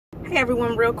Hey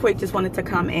everyone, real quick, just wanted to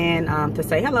come in to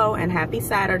say hello and happy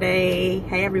Saturday.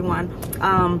 Hey everyone,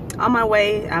 on my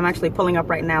way, I'm actually pulling up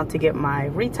right now to get my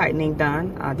retightening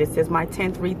done. This is my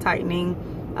 10th retightening.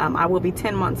 I will be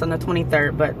 10 months on the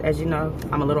 23rd, but as you know,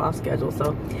 I'm a little off schedule.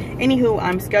 So anywho,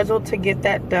 I'm scheduled to get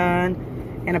that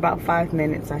done in about 5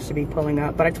 minutes. I should be pulling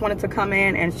up, but I just wanted to come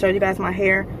in and show you guys my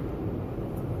hair.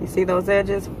 You see those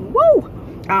edges? Woo!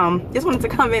 Just wanted to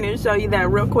come in and show you that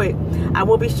real quick. I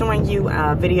will be showing you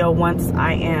a video once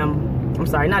I am, I'm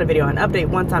sorry, not a video, an update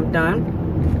once I'm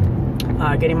done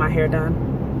getting my hair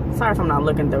done. Sorry if I'm not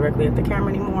looking directly at the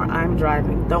camera anymore. I'm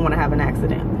driving, don't want to have an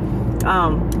accident.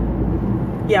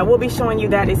 Yeah, we'll be showing you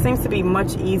that. It seems to be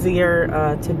much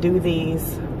easier to do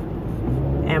these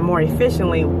and more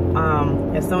efficiently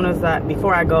as soon as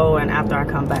before I go and after I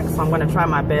come back. So I'm going to try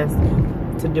my best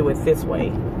to do it this way,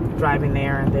 driving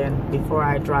there, and then before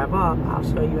I drive off, I'll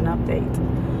show you an update.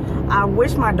 I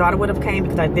wish my daughter would have came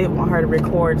because I did want her to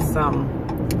record some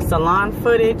salon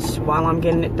footage while I'm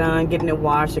getting it done, getting it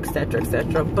washed, etc.,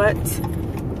 etc. But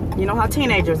you know how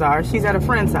teenagers are. She's at a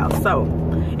friend's house, so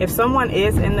if someone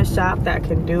is in the shop that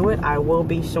can do it, I will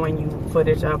be showing you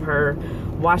footage of her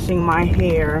washing my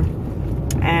hair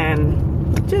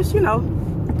and just, you know,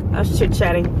 us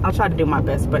chit-chatting. I'll try to do my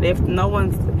best, but if no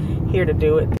one's here to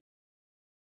do it.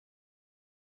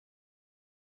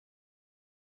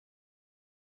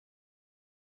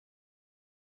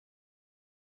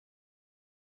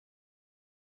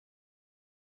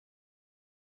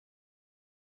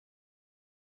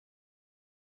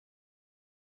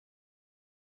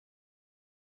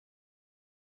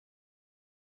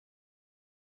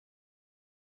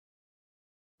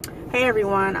 Hey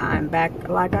everyone, I'm back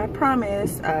like I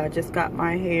promised. Just got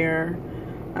my hair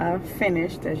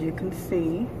finished, as you can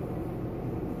see.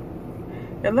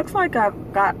 It looks like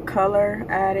I've got color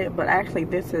added, but actually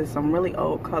this is some really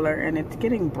old color and it's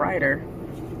getting brighter.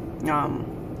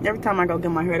 Every time I go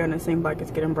get my hair done, it seems like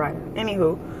it's getting brighter.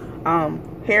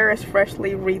 Anywho, hair is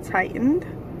freshly retightened,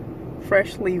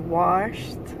 freshly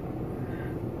washed.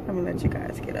 Let me let you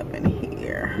guys get up in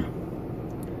here.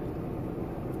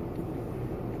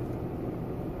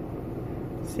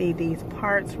 See these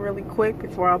parts really quick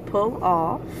before I pull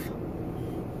off.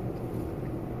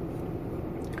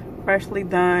 Freshly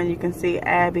done. You can see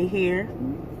Abby here,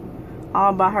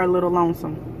 all by her little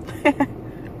lonesome.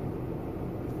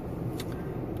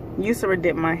 Yusra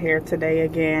did my hair today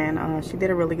again. She did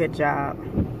a really good job.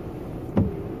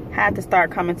 Had to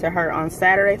start coming to her on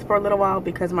Saturdays for a little while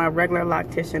because my regular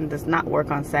loctician does not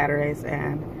work on Saturdays,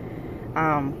 and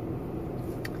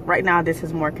right now this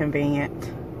is more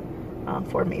convenient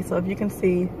for me. So if you can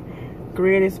see,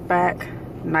 grid is back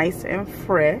nice and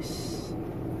fresh.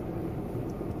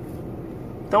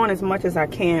 Throwing as much as I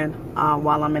can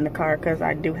while I'm in the car because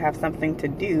I do have something to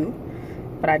do,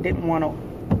 but I didn't want to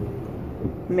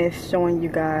miss showing you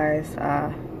guys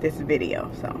this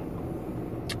video, so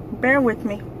bear with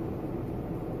me.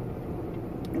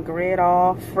 Grid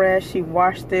all fresh. She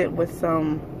washed it with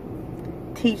some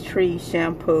tea tree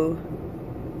shampoo.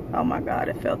 Oh my god,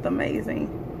 it felt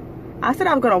amazing. I said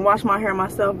I was gonna wash my hair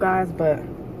myself, guys, but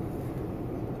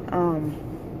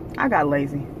I got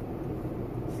lazy,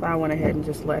 so I went ahead and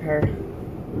just let her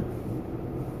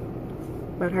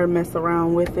mess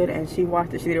around with it, and she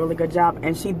washed it. She did a really good job,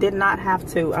 and she did not have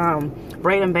to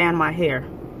braid and band my hair.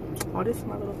 Oh, this is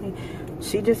my little thing.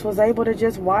 She just was able to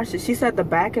just wash it. She said the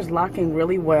back is locking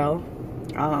really well,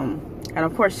 and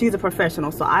of course she's a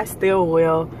professional, so I still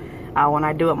will. When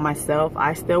I do it myself,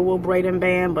 I still will braid and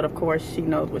band, but of course she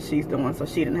knows what she's doing, so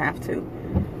she didn't have to.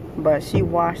 But she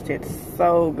washed it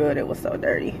so good. It was so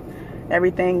dirty.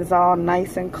 Everything's all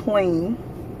nice and clean,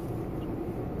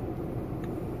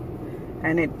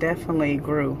 and it definitely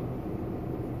grew.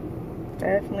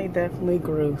 Definitely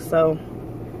grew. So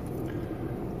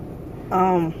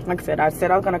like I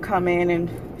said I was gonna come in and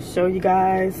show you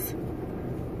guys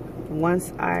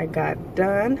once I got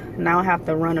done. Now I have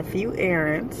to run a few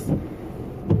errands,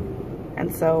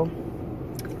 and so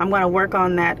I'm gonna work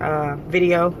on that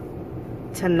video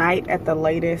tonight at the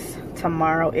latest.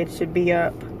 Tomorrow it should be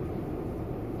up.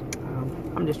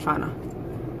 I'm just trying to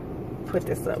put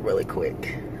this up really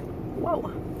quick.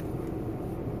 Whoa,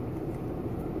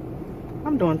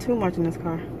 I'm doing too much in this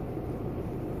car.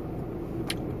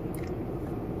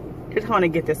 Just want to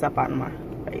get this up out of my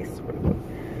face really quick.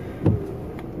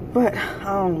 But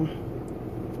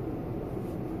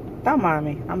don't mind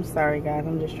me. I'm sorry, guys.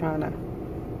 I'm just trying to.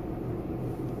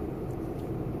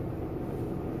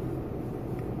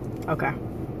 Okay.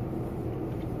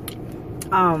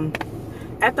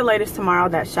 at the latest tomorrow,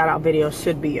 that shout out video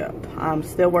should be up. I'm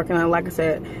still working on it. Like I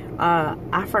said,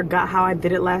 I forgot how I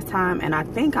did it last time, and I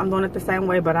think I'm doing it the same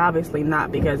way, but obviously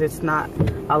not, because it's not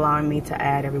allowing me to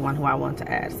add everyone who I want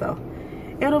to add. So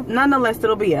nonetheless,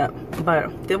 it'll be up.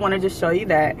 But did want to just show you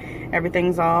that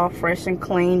everything's all fresh and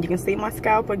clean. You can see my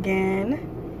scalp again.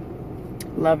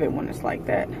 Love it when it's like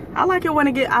that. I like it when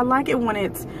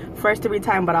it's fresh to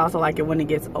retime, but I also like it when it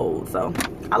gets old. So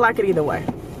I like it either way.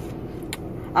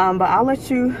 But I'll let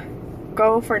you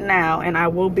go for now, and I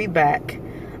will be back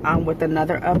with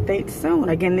another update soon.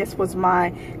 Again, this was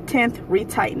my 10th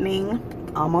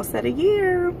retightening, almost at a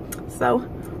year. So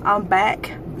I'm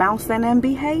back bouncing and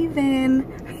behaving.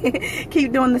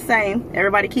 Keep doing the same.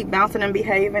 Everybody keep bouncing and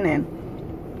behaving and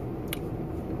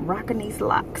rocking these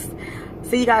locks.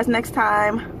 See you guys next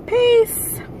time.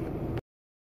 Peace.